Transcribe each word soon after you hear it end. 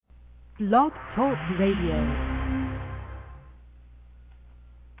Blog Talk Radio.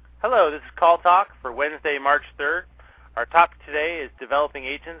 Hello, this is Call Talk for Wednesday, March 3rd. Our topic today is developing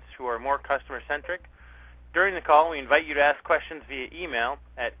agents who are more customer-centric. During the call, we invite you to ask questions via email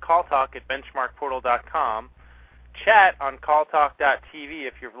at calltalk@benchmarkportal.com, chat on calltalk.tv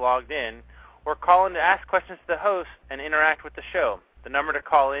if you're logged in, or call in to ask questions to the host and interact with the show. The number to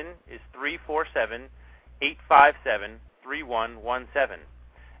call in is 347-857-3117.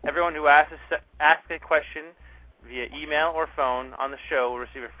 Everyone who asks a question via email or phone on the show will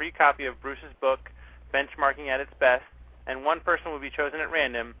receive a free copy of Bruce's book, Benchmarking at Its Best, and one person will be chosen at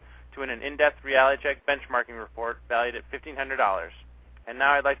random to win an in-depth reality check benchmarking report valued at $1,500. And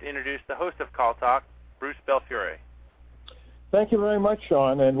now I'd like to introduce the host of Call Talk, Bruce Belfiore. Thank you very much,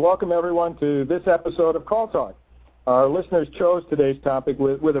 Sean, and welcome everyone to this episode of Call Talk. Our listeners chose today's topic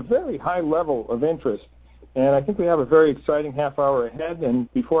with a very high level of interest, and I think we have a very exciting half hour ahead. And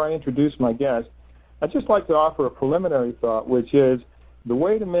before I introduce my guest, I'd just like to offer a preliminary thought, which is the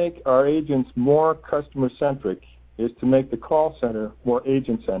way to make our agents more customer-centric is to make the call center more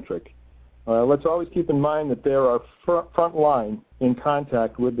agent-centric. Let's always keep in mind that they're our front line in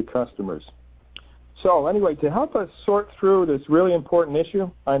contact with the customers. So anyway, to help us sort through this really important issue,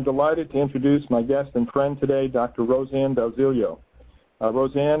 I'm delighted to introduce my guest and friend today, Dr. Roseanne Dalzilio.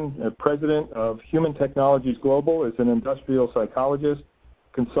 Roseanne, president of Human Technologies Global, is an industrial psychologist,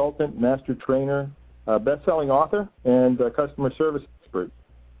 consultant, master trainer, best-selling author, and customer service expert.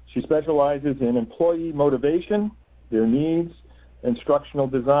 She specializes in employee motivation, their needs, instructional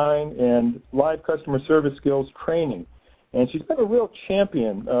design, and live customer service skills training. And she's been a real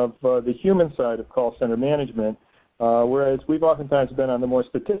champion of the human side of call center management, whereas we've oftentimes been on the more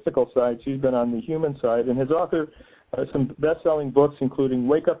statistical side. She's been on the human side and has authored some best-selling books, including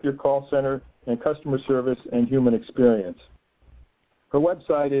Wake Up Your Call Center and Customer Service and Human Experience. Her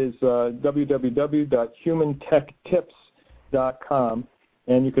website is www.humantechtips.com,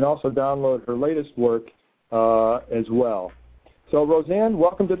 and you can also download her latest work as well. So, Roseanne,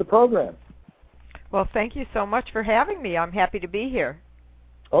 welcome to the program. Well, thank you so much for having me. I'm happy to be here.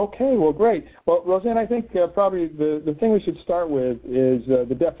 Okay, well, great. Well, Roseanne, I think probably the thing we should start with is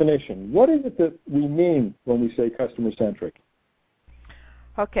the definition. What is it that we mean when we say customer-centric?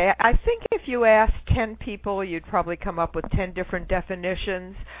 Okay, I think if you asked 10 people, you'd probably come up with 10 different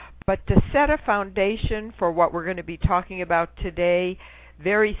definitions. But to set a foundation for what we're going to be talking about today,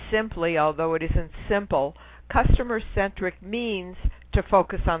 very simply, although it isn't simple, customer-centric means to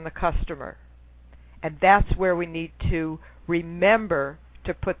focus on the customer. And that's where we need to remember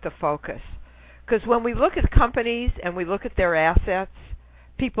to put the focus. Because when we look at companies and we look at their assets,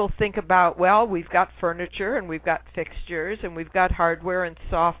 people think about, well, we've got furniture and we've got fixtures and we've got hardware and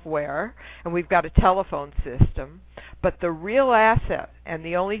software and we've got a telephone system. But the real asset and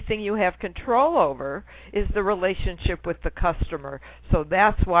the only thing you have control over is the relationship with the customer. So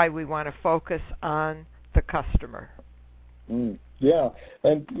that's why we want to focus on the customer. Yeah,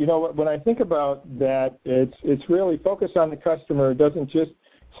 and you know, when I think about that, it's really focus on the customer. It doesn't just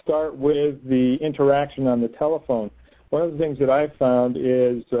start with the interaction on the telephone. One of the things that I've found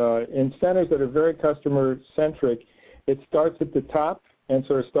is in centers that are very customer-centric, it starts at the top and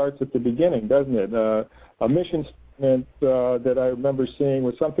sort of starts at the beginning, doesn't it? A mission statement that I remember seeing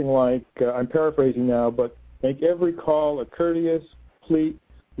was something like, I'm paraphrasing now, but make every call a courteous, complete,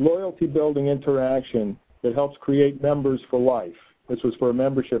 loyalty-building interaction that helps create members for life. This was for a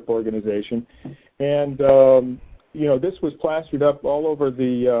membership organization. And, you know, this was plastered up all over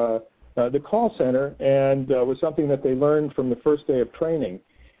the call center and was something that they learned from the first day of training.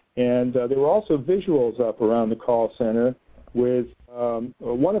 And there were also visuals up around the call center with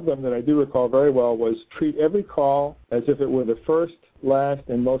one of them that I do recall very well was treat every call as if it were the first, last,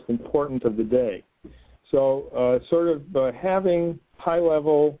 and most important of the day. So sort of having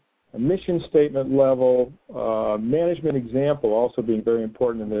high-level, mission statement level, management example also being very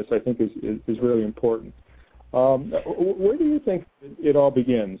important in this, I think is really important. Where do you think it all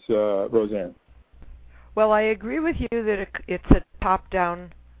begins, Roseanne? Well, I agree with you that it's a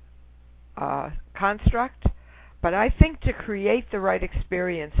top-down construct, but I think to create the right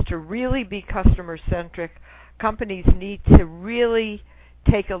experience, to really be customer-centric, companies need to really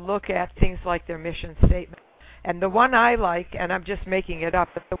take a look at things like their mission statement. And the one I like, and I'm just making it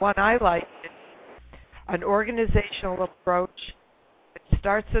up, but the one I like is an organizational approach that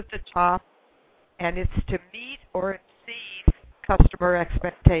starts at the top, and it's to meet or exceed customer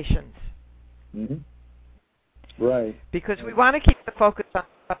expectations. Mm-hmm. Right. Because we want to keep the focus on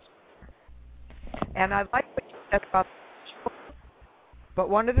the customer. And I like what you said about the visual, but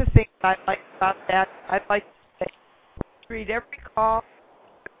one of the things I like about that, I'd like to say, treat every call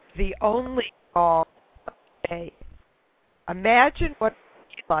the only call of the day. Imagine what it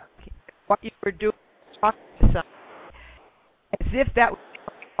would be like, what you were doing, talking to somebody, as if that was the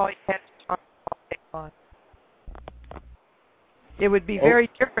only call you had to talk all day long. It would be very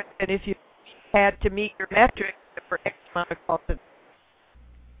different than if you had to meet your metrics for X amount of calls a day.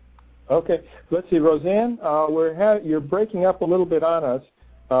 Okay. Let's see, Roseanne, you're breaking up a little bit on us.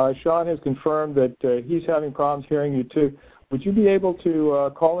 Sean has confirmed that he's having problems hearing you, too. Would you be able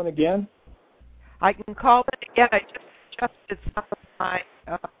to call in again? I can call in again. I just adjusted some of my...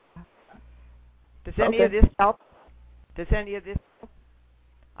 does any of this help? Does any of this help?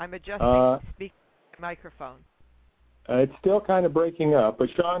 I'm adjusting the speaker microphone. It's still kind of breaking up, but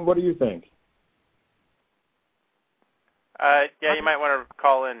Sean, what do you think? Yeah, you might want to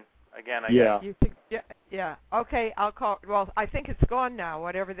call in again, I guess. You think, yeah. Okay, I'll call. Well, I think it's gone now,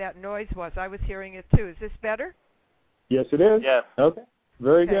 whatever that noise was. I was hearing it, too. Is this better? Yes, it is. Yes. Okay.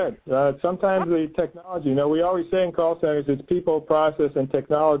 Very good. Sometimes the technology, we always say in call centers it's people, process, and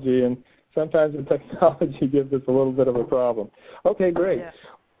technology, and sometimes the technology gives us a little bit of a problem. Okay, great. Yeah.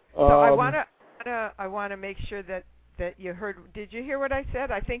 So I want to make sure that you heard. Did you hear what I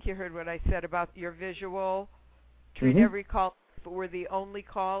said? I think you heard what I said about your visual. Treat every call if it were the only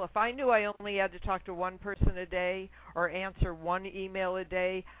call. If I knew I only had to talk to one person a day or answer one email a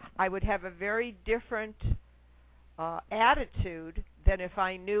day, I would have a very different attitude than if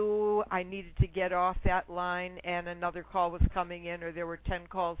I knew I needed to get off that line and another call was coming in or there were 10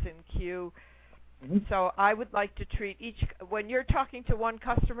 calls in queue. So I would like to treat when you're talking to one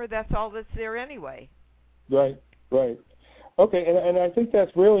customer, that's all that's there anyway. Right. Okay, and I think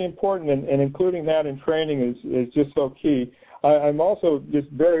that's really important, and including that in training is just so key. I'm also just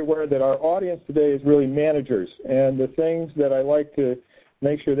very aware that our audience today is really managers, and the things that I like to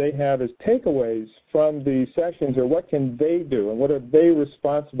make sure they have as takeaways from the sessions are what can they do and what are they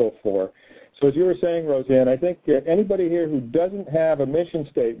responsible for. So as you were saying, Roseanne, I think anybody here who doesn't have a mission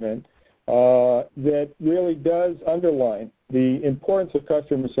statement that really does underline the importance of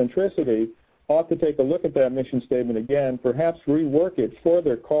customer centricity ought to take a look at that mission statement again, perhaps rework it for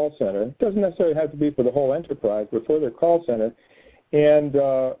their call center. It doesn't necessarily have to be for the whole enterprise, but for their call center, and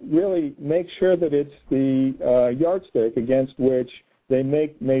really make sure that it's the yardstick against which they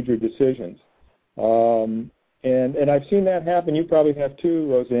make major decisions. And I've seen that happen. You probably have too,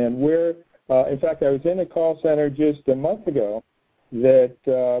 Roseanne, where, in fact, I was in a call center just a month ago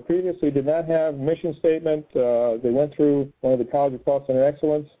that previously did not have mission statement. They went through one of the College of Call Center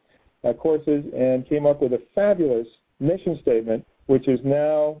Excellence courses and came up with a fabulous mission statement, which is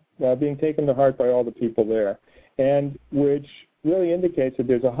now being taken to heart by all the people there, and which really indicates that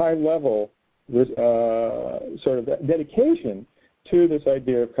there's a high level sort of dedication to this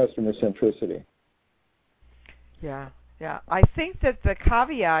idea of customer centricity. Yeah. I think that the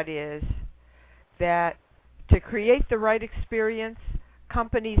caveat is that to create the right experience,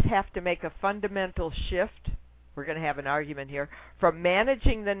 companies have to make a fundamental shift. We're going to have an argument here, from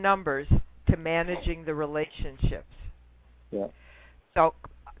managing the numbers to managing the relationships. Yeah. So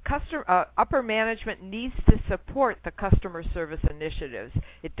upper management needs to support the customer service initiatives.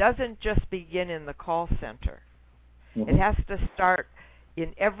 It doesn't just begin in the call center. It has to start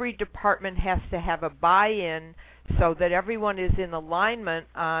in every department, has to have a buy-in so that everyone is in alignment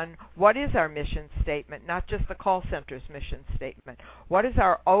on what is our mission statement, not just the call center's mission statement. What is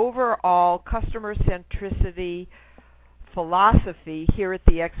our overall customer centricity philosophy here at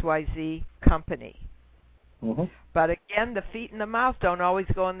the XYZ company? But again, the feet and the mouth don't always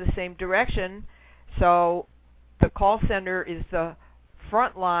go in the same direction, so the call center is the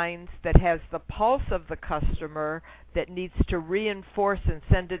front lines that has the pulse of the customer that needs to reinforce and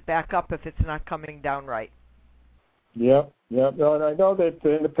send it back up if it's not coming down right. Yep. No, and I know that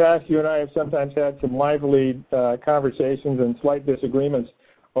in the past you and I have sometimes had some lively conversations and slight disagreements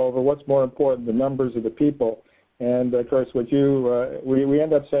over what's more important, the numbers or the people. And of course, we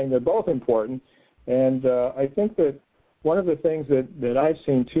end up saying they're both important. And I think that one of the things that I've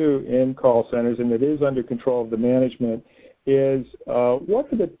seen too in call centers, and it is under control of the management, is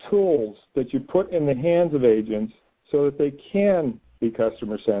what are the tools that you put in the hands of agents so that they can be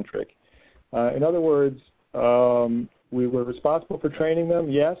customer-centric? In other words, we were responsible for training them,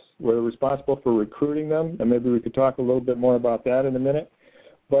 yes. We're responsible for recruiting them, and maybe we could talk a little bit more about that in a minute.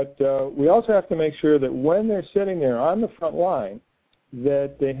 But we also have to make sure that when they're sitting there on the front line,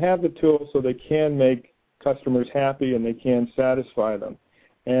 that they have the tools so they can make customers happy and they can satisfy them.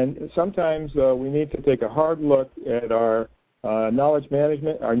 And sometimes we need to take a hard look at our knowledge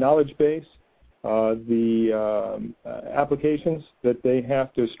management, our knowledge base, the applications that they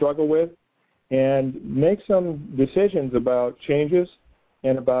have to struggle with, and make some decisions about changes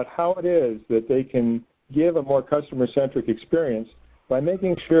and about how it is that they can give a more customer-centric experience by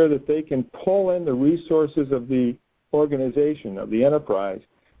making sure that they can pull in the resources of the organization, of the enterprise,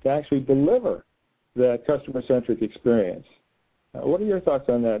 to actually deliver that customer-centric experience. What are your thoughts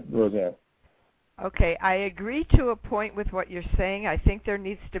on that, Roseanne? Okay, I agree to a point with what you're saying. I think there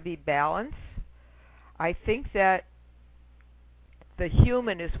needs to be balance. I think that the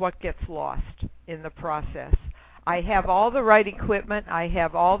human is what gets lost in the process. I have all the right equipment. I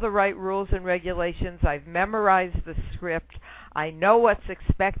have all the right rules and regulations. I've memorized the script. I know what's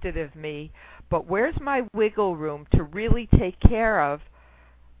expected of me. But where's my wiggle room to really take care of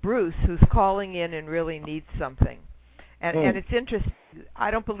Bruce, who's calling in and really needs something? And it's interesting.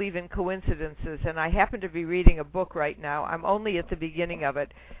 I don't believe in coincidences, and I happen to be reading a book right now. I'm only at the beginning of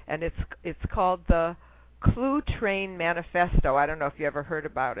it, and it's called the Clue Train Manifesto. I don't know if you ever heard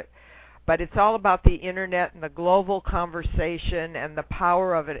about it, but it's all about the Internet and the global conversation and the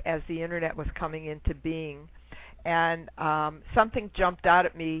power of it as the Internet was coming into being. And something jumped out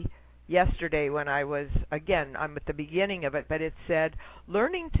at me yesterday when I'm at the beginning of it, but it said,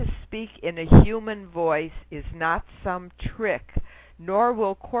 learning to speak in a human voice is not some trick, nor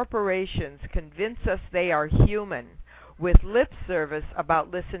will corporations convince us they are human with lip service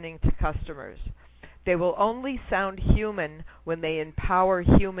about listening to customers. They will only sound human when they empower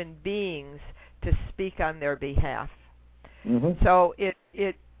human beings to speak on their behalf. Mm-hmm. So it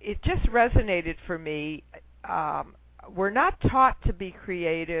just resonated for me. We're not taught to be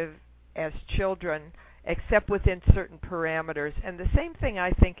creative as children, except within certain parameters. And the same thing,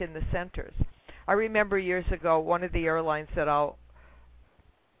 I think, in the centers. I remember years ago, one of the airlines that I'll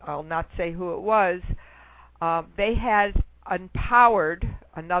not say who it was, they had empowered,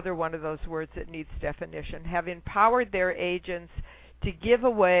 another one of those words that needs definition, have empowered their agents to give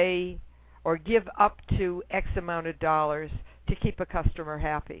away or give up to X amount of dollars to keep a customer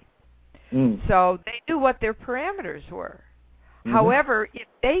happy. So they knew what their parameters were. Mm-hmm. However, if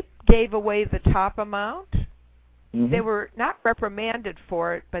they gave away the top amount, they were not reprimanded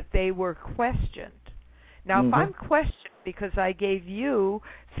for it, but they were questioned. Now, if I'm questioned because I gave you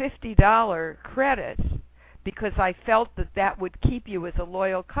 $50 credit because I felt that would keep you as a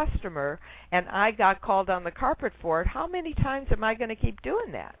loyal customer, and I got called on the carpet for it, how many times am I going to keep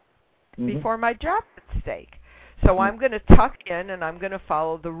doing that before my job's at stake? So I'm going to tuck in and I'm going to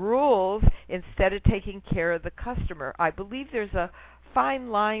follow the rules instead of taking care of the customer. I believe there's a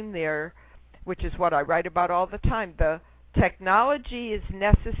fine line there, which is what I write about all the time. The technology is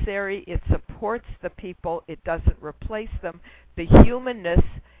necessary. It supports the people. It doesn't replace them. The humanness,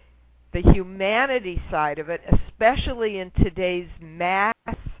 the humanity side of it, especially in today's mass,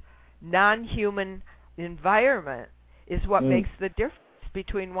 non-human environment, is what makes the difference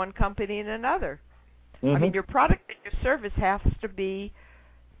between one company and another. I mean, your product and your service has to be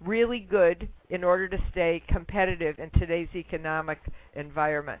really good in order to stay competitive in today's economic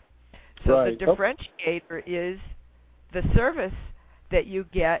environment. So the differentiator is the service that you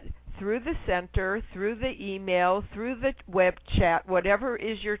get through the center, through the email, through the web chat, whatever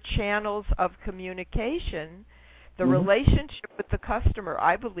is your channels of communication. The relationship with the customer,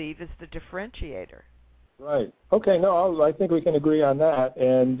 I believe, is the differentiator. Right. Okay. No, I think we can agree on that,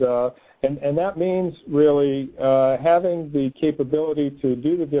 and that means really having the capability to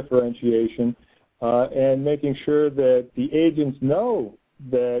do the differentiation and making sure that the agents know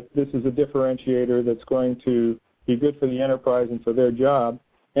that this is a differentiator that's going to be good for the enterprise and for their job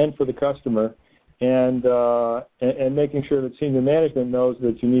and for the customer, and making sure that senior management knows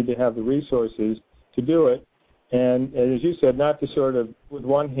that you need to have the resources to do it. And as you said, not to sort of with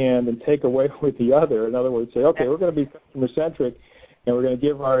one hand and take away with the other. In other words, say, okay, we're going to be customer-centric, and we're going to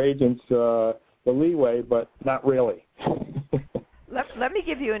give our agents the leeway, but not really. Let me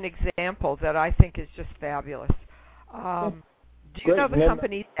give you an example that I think is just fabulous. Do you know the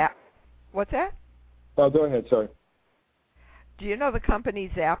company? What's that? Oh, go ahead. Sorry. Do you know the company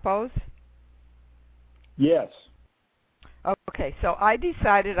Zappos? Yes. Okay, so I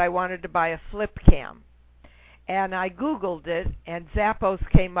decided I wanted to buy a flip cam. And I Googled it, and Zappos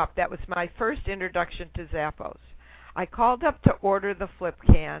came up. That was my first introduction to Zappos. I called up to order the flip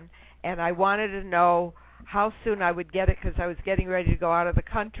can, and I wanted to know how soon I would get it because I was getting ready to go out of the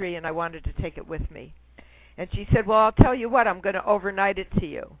country, and I wanted to take it with me. And she said, well, I'll tell you what, I'm going to overnight it to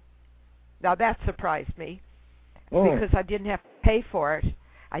you. Now, that surprised me because I didn't have to pay for it.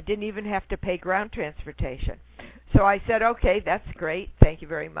 I didn't even have to pay ground transportation. So I said, okay, that's great. Thank you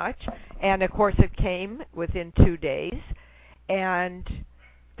very much. And, of course, it came within 2 days. And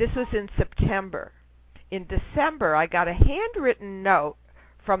this was in September. In December, I got a handwritten note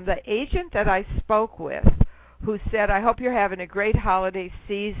from the agent that I spoke with who said, I hope you're having a great holiday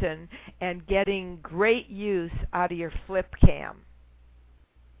season and getting great use out of your flip cam.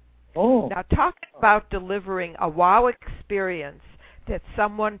 Oh. Now, talking about delivering a wow experience that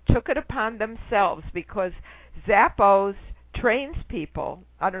someone took it upon themselves, because Zappos trains people.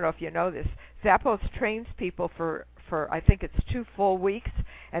 I don't know if you know this. Zappos trains people for I think it's 2 full weeks,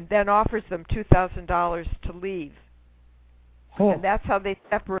 and then offers them $2,000 to leave. And that's how they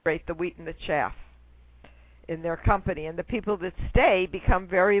separate the wheat and the chaff in their company. And the people that stay become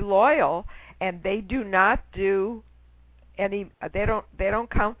very loyal, and they do not do any. They don't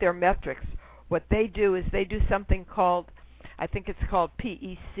count their metrics. What they do is they do something called, I think it's called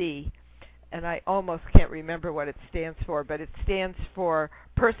PEC, and I almost can't remember what it stands for, but it stands for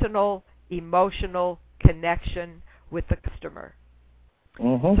personal emotional connection with the customer.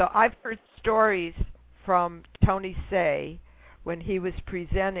 Mm-hmm. So I've heard stories from Tony Say when he was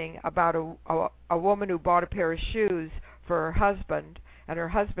presenting about a woman who bought a pair of shoes for her husband, and her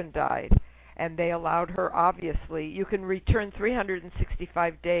husband died, and they allowed her, obviously, you can return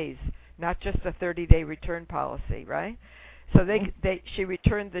 365 days, not just a 30-day return policy, right? So she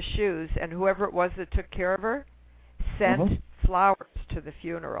returned the shoes, and whoever it was that took care of her sent flowers to the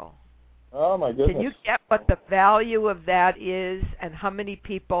funeral. Oh, my goodness. Can you get what the value of that is and how many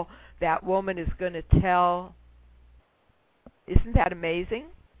people that woman is going to tell? Isn't that amazing?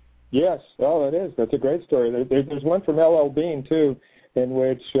 Yes. Oh, it is. That's a great story. There's one from LL Bean, too, in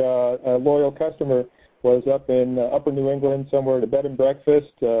which a loyal customer was up in upper New England somewhere at a bed and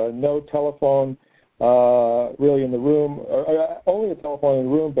breakfast, no telephone really in the room, only a telephone in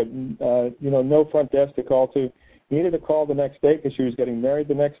the room, but no front desk to call to. Needed a call the next day because she was getting married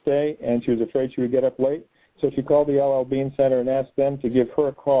the next day, and she was afraid she would get up late. So she called the LL Bean Center and asked them to give her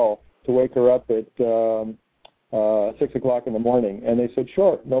a call to wake her up at 6 o'clock in the morning. And they said,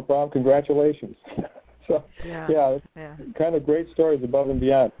 sure, no problem, congratulations. So, yeah, kind of great stories above and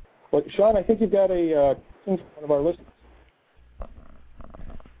beyond. Well, Sean, I think you've got a thing from one of our listeners.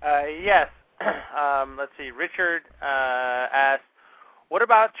 Yes. Let's see. Richard asked, what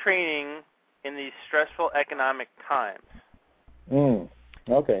about training in these stressful economic times?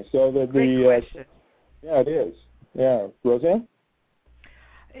 Okay, so Great question. Yeah, it is. Yeah, Roseanne?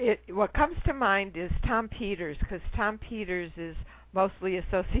 What comes to mind is Tom Peters, because Tom Peters is mostly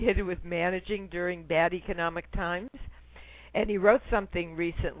associated with managing during bad economic times, and he wrote something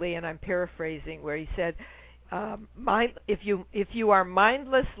recently, and I'm paraphrasing, where he said, if you are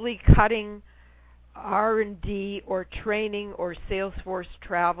mindlessly cutting R&D or training or Salesforce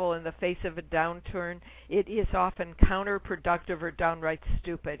travel in the face of a downturn, it is often counterproductive or downright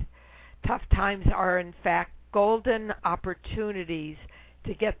stupid. Tough times are, in fact, golden opportunities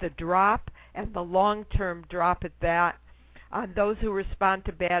to get the drop, and the long-term drop at that, on those who respond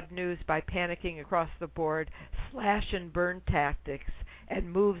to bad news by panicking across the board, slash and burn tactics,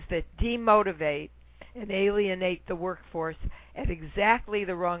 and moves that demotivate and alienate the workforce at exactly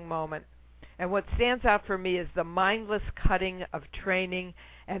the wrong moment. And what stands out for me is the mindless cutting of training,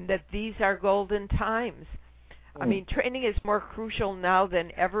 and that these are golden times. I mean, training is more crucial now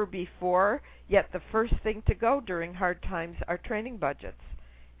than ever before, yet the first thing to go during hard times are training budgets.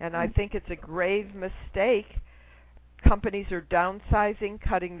 And I think it's a grave mistake. Companies are downsizing,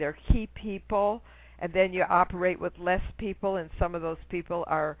 cutting their key people, and then you operate with less people, and some of those people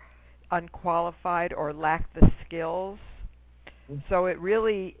are unqualified or lack the skills. So it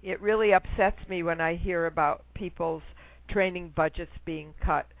really upsets me when I hear about people's training budgets being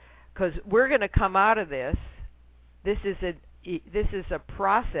cut, because we're going to come out of this. This is a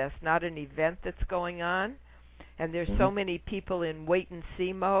process, not an event that's going on, and there's so many people in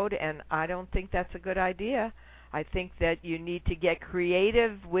wait-and-see mode, and I don't think that's a good idea. I think that you need to get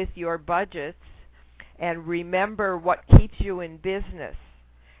creative with your budgets and remember what keeps you in business.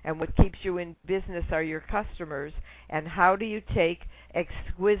 And what keeps you in business are your customers. And how do you take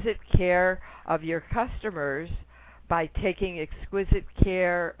exquisite care of your customers? By taking exquisite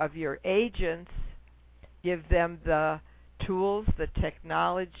care of your agents, give them the tools, the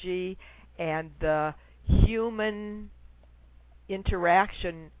technology, and the human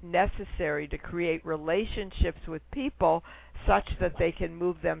interaction necessary to create relationships with people such that they can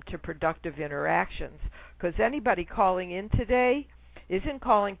move them to productive interactions. Because anybody calling in today isn't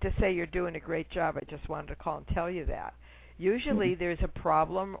calling to say you're doing a great job. I just wanted to call and tell you that. Usually there's a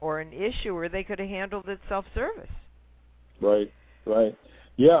problem or an issue where they could have handled it self-service. Right.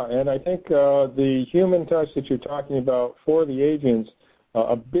 Yeah, and I think the human touch that you're talking about for the agents,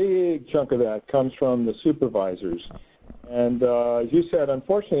 a big chunk of that comes from the supervisors. And as you said,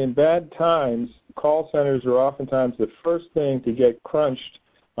 unfortunately, in bad times, call centers are oftentimes the first thing to get crunched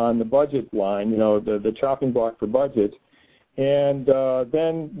on the budget line, the chopping block for budgets. And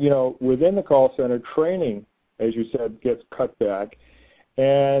then, within the call center, training, as you said, gets cut back.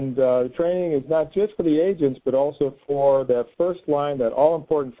 And training is not just for the agents, but also for that first line, that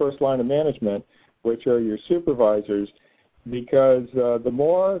all-important first line of management, which are your supervisors, because the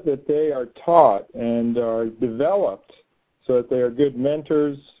more that they are taught and are developed so that they are good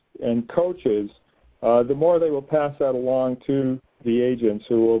mentors and coaches, the more they will pass that along to the agents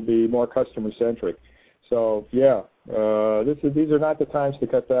who will be more customer-centric. So, yeah, these are not the times to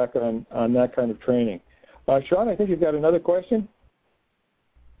cut back on that kind of training. Sean, I think you've got another question?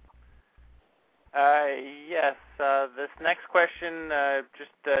 Yes. This next question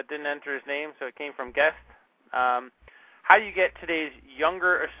just didn't enter his name, so it came from guest. How do you get today's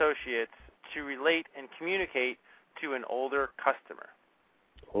younger associates to relate and communicate to an older customer?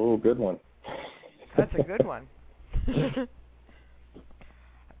 Oh, good one. That's a good one.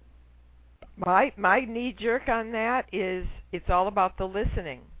 My knee-jerk on that is it's all about the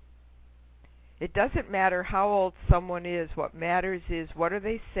listening. It doesn't matter how old someone is. What matters is what are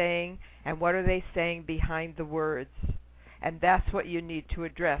they saying and what are they saying behind the words. And that's what you need to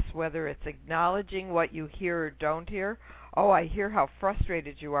address, whether it's acknowledging what you hear or don't hear. Oh, I hear how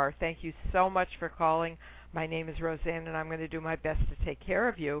frustrated you are. Thank you so much for calling. My name is Roseanne, and I'm going to do my best to take care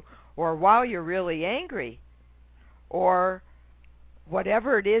of you. Or, wow, you're really angry. Or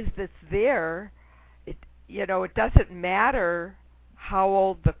whatever it is that's there, it doesn't matter how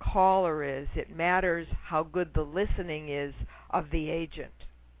old the caller is. It matters how good the listening is of the agent.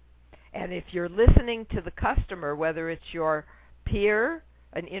 And if you're listening to the customer, whether it's your peer,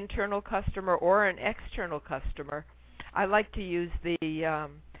 an internal customer, or an external customer, I like to use the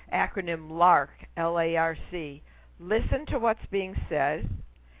acronym LARC, L-A-R-C. Listen to what's being said.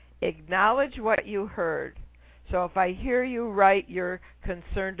 Acknowledge what you heard. So if I hear you right, you're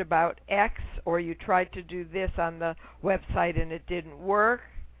concerned about X, or you tried to do this on the website and it didn't work.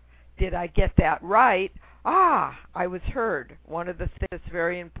 Did I get that right? I was heard. One of the things that's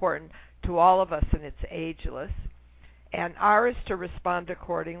very important to all of us, and it's ageless. And R is to respond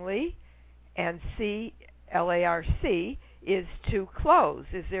accordingly, and C, L-A-R-C, is to close.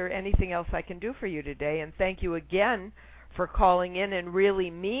 Is there anything else I can do for you today? And thank you again for calling in and really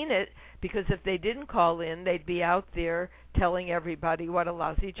mean it, because if they didn't call in, they'd be out there telling everybody what a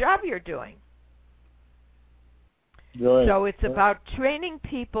lousy job you're doing. Right. So it's about training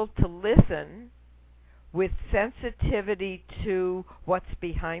people to listen with sensitivity to what's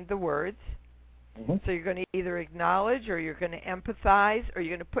behind the words. Mm-hmm. So you're going to either acknowledge, or you're going to empathize, or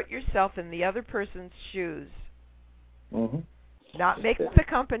you're going to put yourself in the other person's shoes. Mm-hmm. Not make the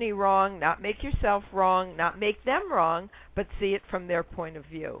company wrong, not make yourself wrong, not make them wrong, but see it from their point of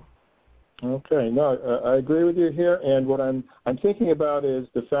view. Okay, no, I agree with you here, and what I'm thinking about is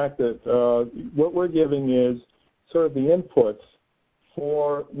the fact that what we're giving is sort of the inputs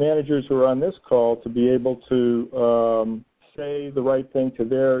for managers who are on this call to be able to say the right thing to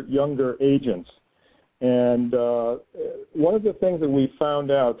their younger agents. And one of the things that we found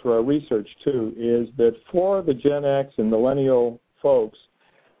out through our research, too, is that for the Gen X and millennial folks,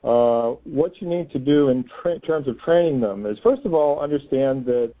 what you need to do in terms of training them is, first of all, understand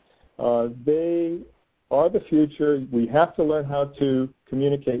that they are the future. We have to learn how to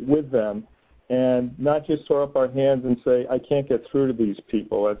communicate with them and not just throw up our hands and say, I can't get through to these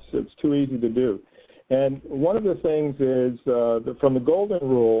people. It's too easy to do. And one of the things is from the golden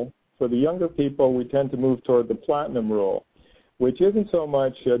rule, for the younger people, we tend to move toward the platinum rule, which isn't so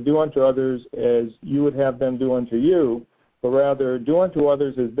much do unto others as you would have them do unto you, but rather do unto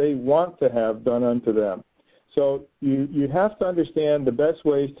others as they want to have done unto them. So you have to understand the best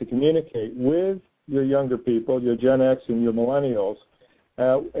ways to communicate with your younger people, your Gen X and your millennials,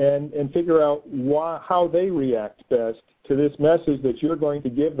 and figure out how they react best to this message that you're going to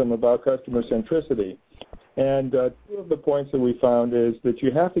give them about customer centricity. And two of the points that we found is that you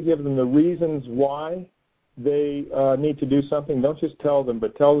have to give them the reasons why they need to do something. Don't just tell them,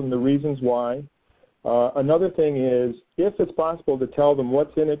 but tell them the reasons why. Another thing is, if it's possible to tell them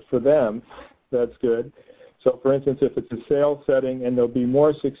what's in it for them, that's good. So, for instance, if it's a sales setting and they'll be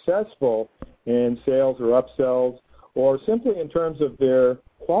more successful in sales or upsells, or simply in terms of their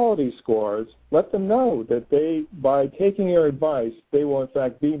quality scores, let them know that by taking your advice, they will in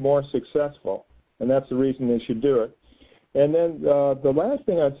fact be more successful, and that's the reason they should do it. And then the last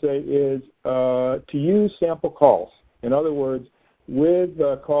thing I'd say is to use sample calls. In other words, with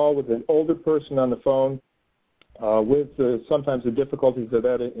a call with an older person on the phone, with sometimes the difficulties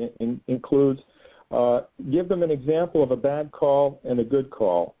that includes, give them an example of a bad call and a good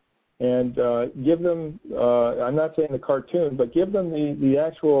call. and give them, I'm not saying the cartoon, but give them the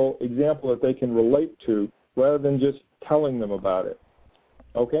actual example that they can relate to rather than just telling them about it.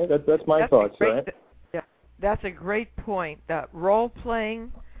 Okay, that's my thoughts, right? Yeah, that's a great point.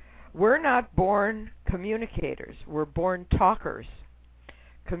 Role-playing, we're not born communicators. We're born talkers.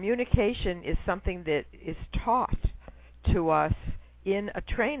 Communication is something that is taught to us in a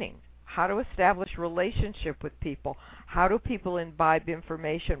training. How to establish relationship with people. How do people imbibe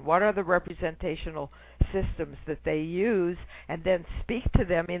information? What are the representational systems that they use? And then speak to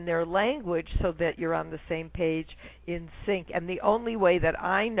them in their language so that you're on the same page in sync. And the only way that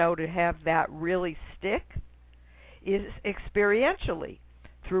I know to have that really stick is experientially,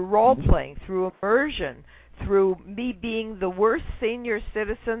 through role-playing, through immersion, through me being the worst senior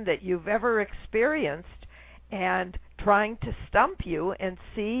citizen that you've ever experienced and trying to stump you and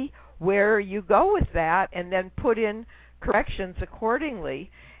see where you go with that, and then put in corrections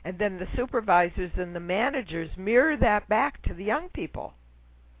accordingly, and then the supervisors and the managers mirror that back to the young people.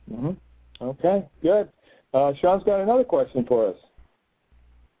 Mm-hmm. Okay, good. Sean's got another question for us.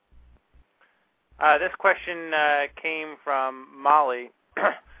 This question came from Molly.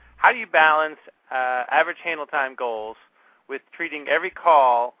 How do you balance average handle time goals with treating every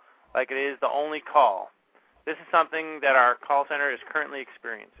call like it is the only call? This is something that our call center is currently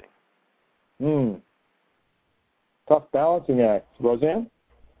experiencing. Tough balancing act. Roseanne?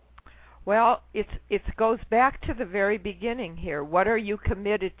 Well, it goes back to the very beginning here. What are you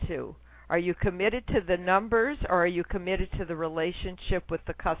committed to? Are you committed to the numbers, or are you committed to the relationship with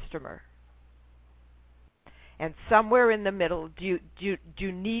the customer? And somewhere in the middle, do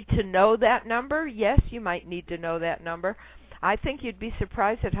you need to know that number? Yes, you might need to know that number. I think you'd be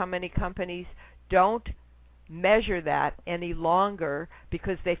surprised at how many companies don't measure that any longer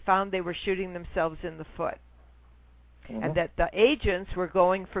because they found they were shooting themselves in the foot. Mm-hmm. And that the agents were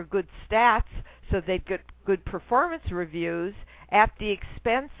going for good stats so they'd get good performance reviews at the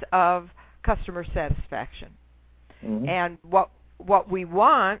expense of customer satisfaction. Mm-hmm. And what we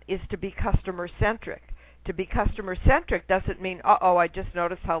want is to be customer-centric. To be customer-centric doesn't mean, I just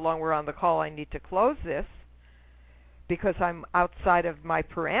noticed how long we're on the call, I need to close this because I'm outside of my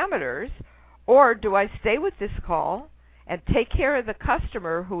parameters. Or do I stay with this call and take care of the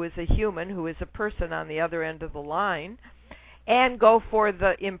customer, who is a human, who is a person on the other end of the line, and go for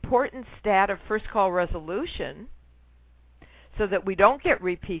the important stat of first call resolution so that we don't get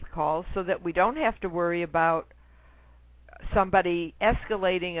repeat calls, so that we don't have to worry about somebody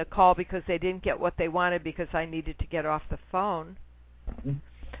escalating a call because they didn't get what they wanted because I needed to get off the phone. Mm-hmm.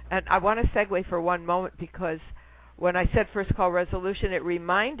 And I want to segue for one moment because when I said first call resolution, it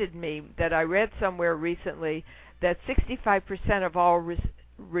reminded me that I read somewhere recently that 65% of all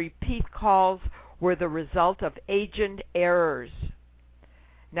repeat calls were the result of agent errors.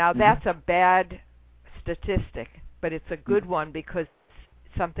 Now, that's a bad statistic, but it's a good one because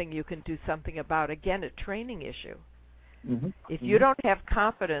it's something you can do something about. Again, a training issue. Mm-hmm. If you don't have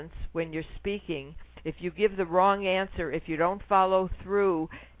confidence when you're speaking, if you give the wrong answer, if you don't follow through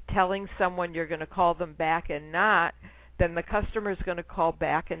telling someone you're going to call them back and not, then the customer is going to call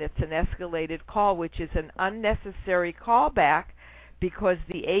back and it's an escalated call, which is an unnecessary callback because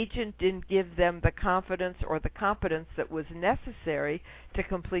the agent didn't give them the confidence or the competence that was necessary to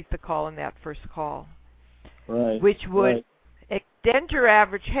complete the call in that first call. Right. Which would extend your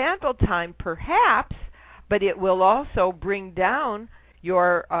average handle time perhaps, but it will also bring down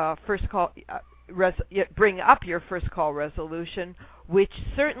your first call, bring up your first call resolution, which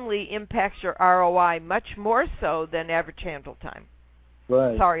certainly impacts your ROI much more so than average handle time.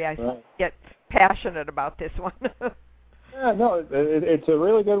 Right. Sorry, I get passionate about this one. Yeah, no, it's a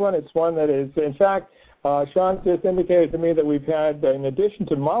really good one. It's one that is, in fact, Sean just indicated to me that we've had, in addition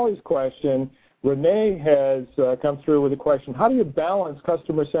to Molly's question, Renee has come through with a question, how do you balance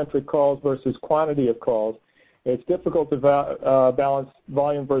customer-centric calls versus quantity of calls? It's difficult to balance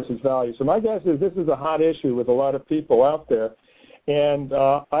volume versus value. So my guess is this is a hot issue with a lot of people out there. And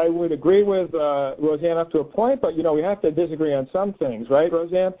I would agree with Roseanne up to a point, but, we have to disagree on some things, right,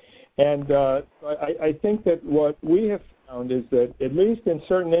 Roseanne? And I think that what we have found is that, at least in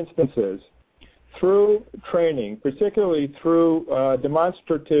certain instances, through training, particularly through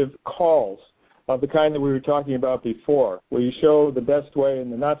demonstrative calls of the kind that we were talking about before, where you show the best way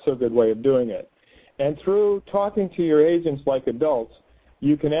and the not-so-good way of doing it, and through talking to your agents like adults,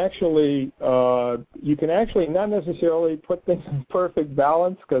 you can actually not necessarily put things in perfect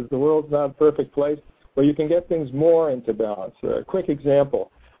balance because the world's not a perfect place, but you can get things more into balance. A quick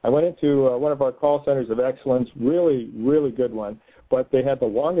example. I went into one of our call centers of excellence, really, really good one, but they had the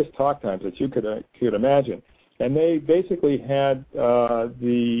longest talk times that you could imagine. And they basically had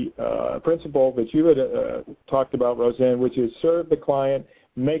the principle that you had talked about, Roseanne, which is serve the client,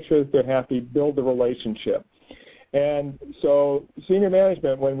 make sure that they're happy, build the relationship. And so senior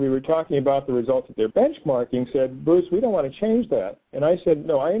management, when we were talking about the results that they're benchmarking, said, Bruce, we don't want to change that. And I said,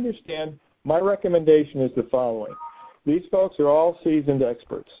 no, I understand. My recommendation is the following. These folks are all seasoned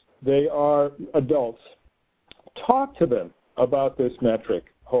experts. They are adults. Talk to them about this metric,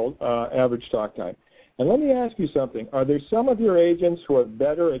 average talk time. And let me ask you something. Are there some of your agents who are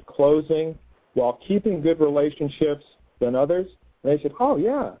better at closing while keeping good relationships than others? And they said, oh,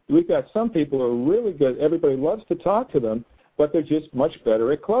 yeah, we've got some people who are really good. Everybody loves to talk to them, but they're just much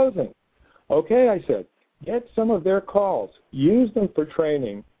better at closing. Okay, I said, get some of their calls. Use them for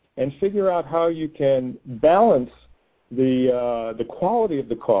training and figure out how you can balance the quality of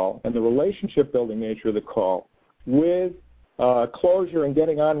the call and the relationship-building nature of the call with closure and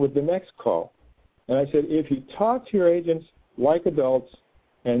getting on with the next call. And I said, if you talk to your agents like adults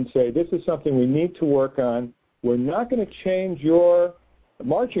and say, this is something we need to work on, we're not going to change your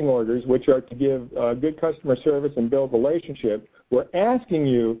marching orders, which are to give good customer service and build relationship. We're asking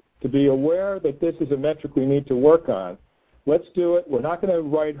you to be aware that this is a metric we need to work on. Let's do it. We're not going to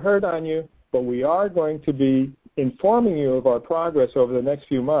write herd on you, but we are going to be informing you of our progress over the next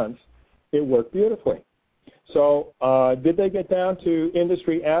few months. It worked beautifully. So did they get down to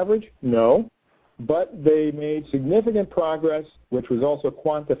industry average? No. But they made significant progress, which was also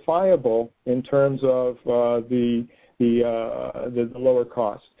quantifiable in terms of the lower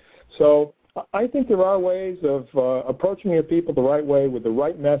cost. So I think there are ways of approaching your people the right way with the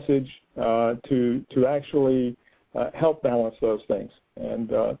right message to actually help balance those things. And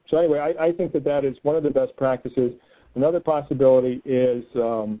so anyway, I think that is one of the best practices. Another possibility is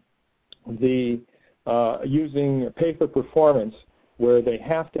using pay for performance, where they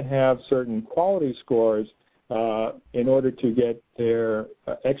have to have certain quality scores in order to get their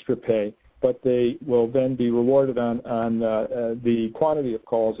extra pay, but they will then be rewarded on the quantity of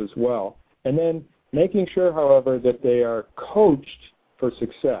calls as well. And then making sure, however, that they are coached for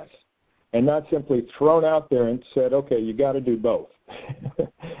success and not simply thrown out there and said, okay, you got to do both.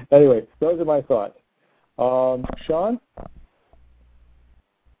 Anyway, those are my thoughts. Sean?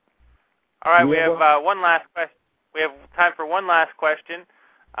 All right, we have one last question. We have time for one last question.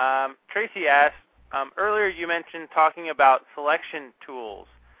 Tracy asked, earlier you mentioned talking about selection tools.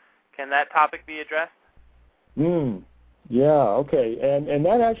 Can that topic be addressed? Yeah, okay. And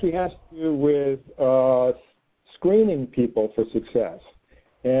that actually has to do with screening people for success.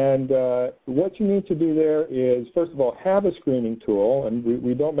 And what you need to do there is, first of all, have a screening tool. And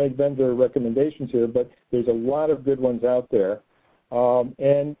we don't make vendor recommendations here, but there's a lot of good ones out there.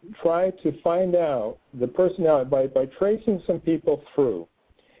 And try to find out the personality by tracing some people through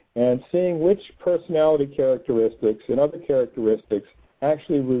and seeing which personality characteristics and other characteristics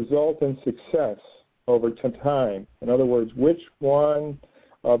actually result in success over time. In other words, what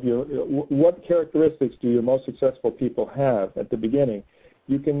characteristics do your most successful people have at the beginning?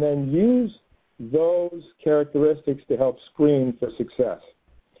 You can then use those characteristics to help screen for success.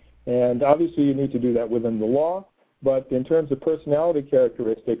 And obviously you need to do that within the law. But in terms of personality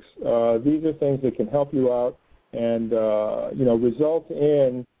characteristics, these are things that can help you out and result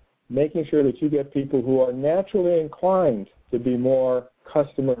in making sure that you get people who are naturally inclined to be more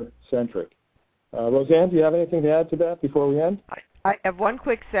customer-centric. Roseanne, do you have anything to add to that before we end? I have one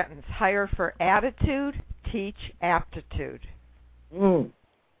quick sentence. Hire for attitude, teach aptitude.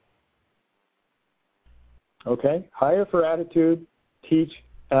 Okay. Hire for attitude, teach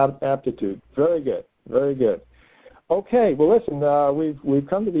aptitude. Very good. Very good. Okay, well, listen, we've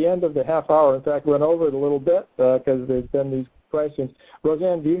come to the end of the half hour. In fact, run over it a little bit because there's been these questions.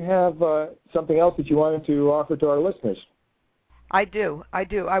 Roseanne, do you have something else that you wanted to offer to our listeners? I do.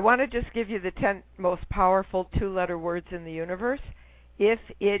 I want to just give you the 10 most powerful two-letter words in the universe. If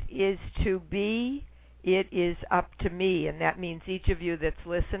it is to be, it is up to me, and that means each of you that's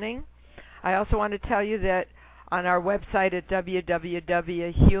listening. I also want to tell you that on our website at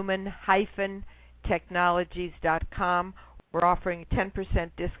www.human-technologies.com, we're offering a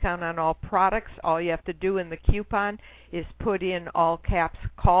 10% discount on all products. All you have to do in the coupon is put in all caps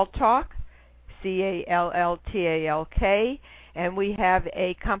Call Talk, CALLTALK, and we have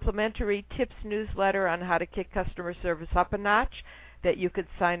a complimentary tips newsletter on how to kick customer service up a notch that you could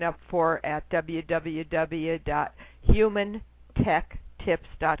sign up for at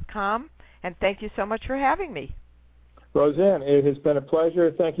www.humantechtips.com. And thank you so much for having me. Roseanne, it has been a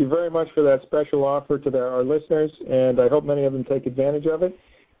pleasure. Thank you very much for that special offer to our listeners, and I hope many of them take advantage of it.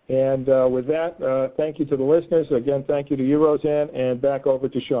 And with that, thank you to the listeners. Again, thank you to you, Roseanne, and back over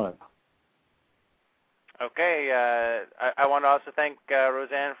to Sean. Okay, I want to also thank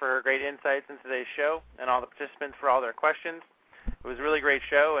Roseanne for her great insights in today's show and all the participants for all their questions. It was a really great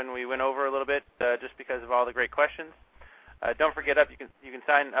show, and we went over a little bit just because of all the great questions. Don't forget, you can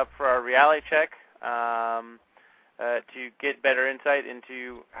sign up for our reality check to get better insight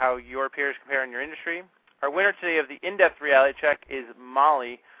into how your peers compare in your industry. Our winner today of the in-depth reality check is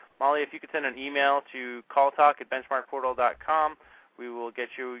Molly. Molly, if you could send an email to calltalk@benchmarkportal.com, we will get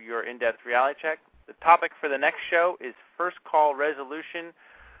you your in-depth reality check. The topic for the next show is First Call Resolution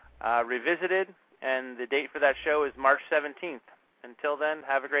Revisited, and the date for that show is March 17th. Until then,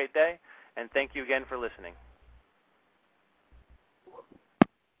 have a great day, and thank you again for listening.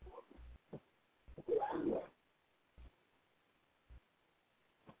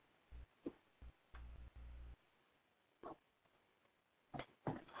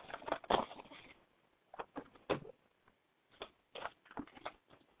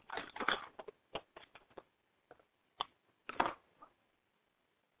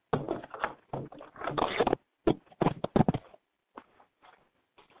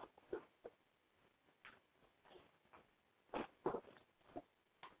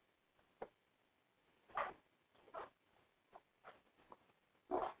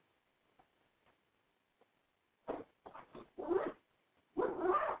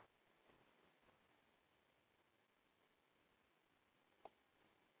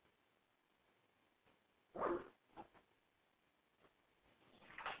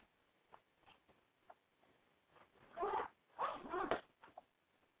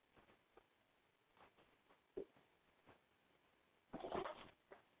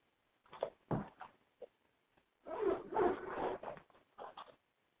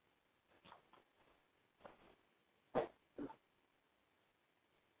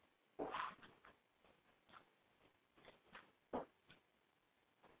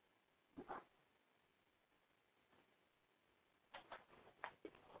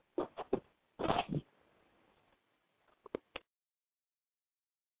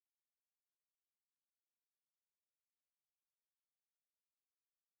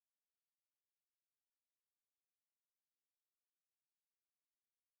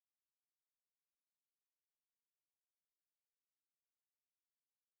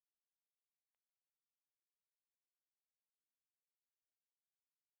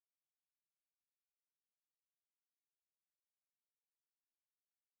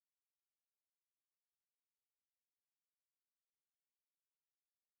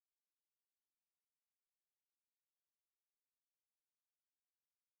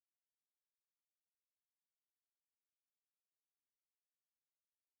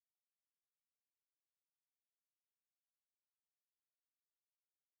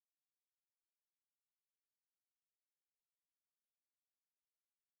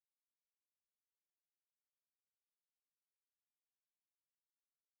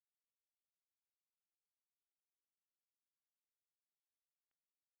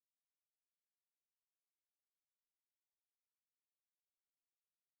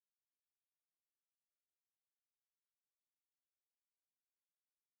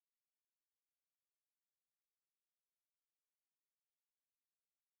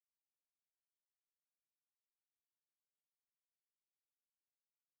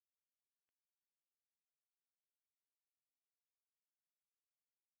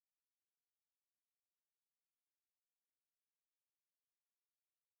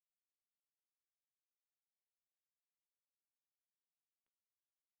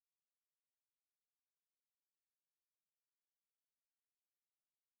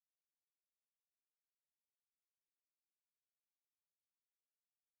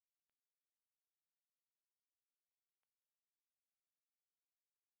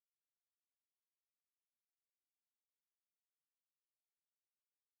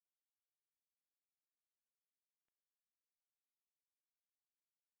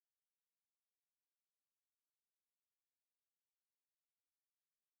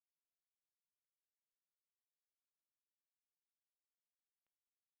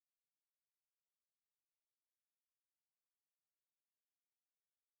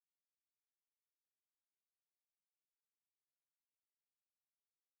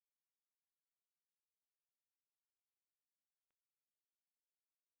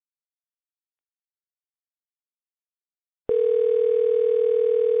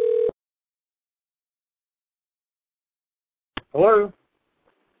 Hello?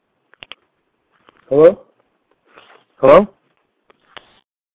 Hello? Hello?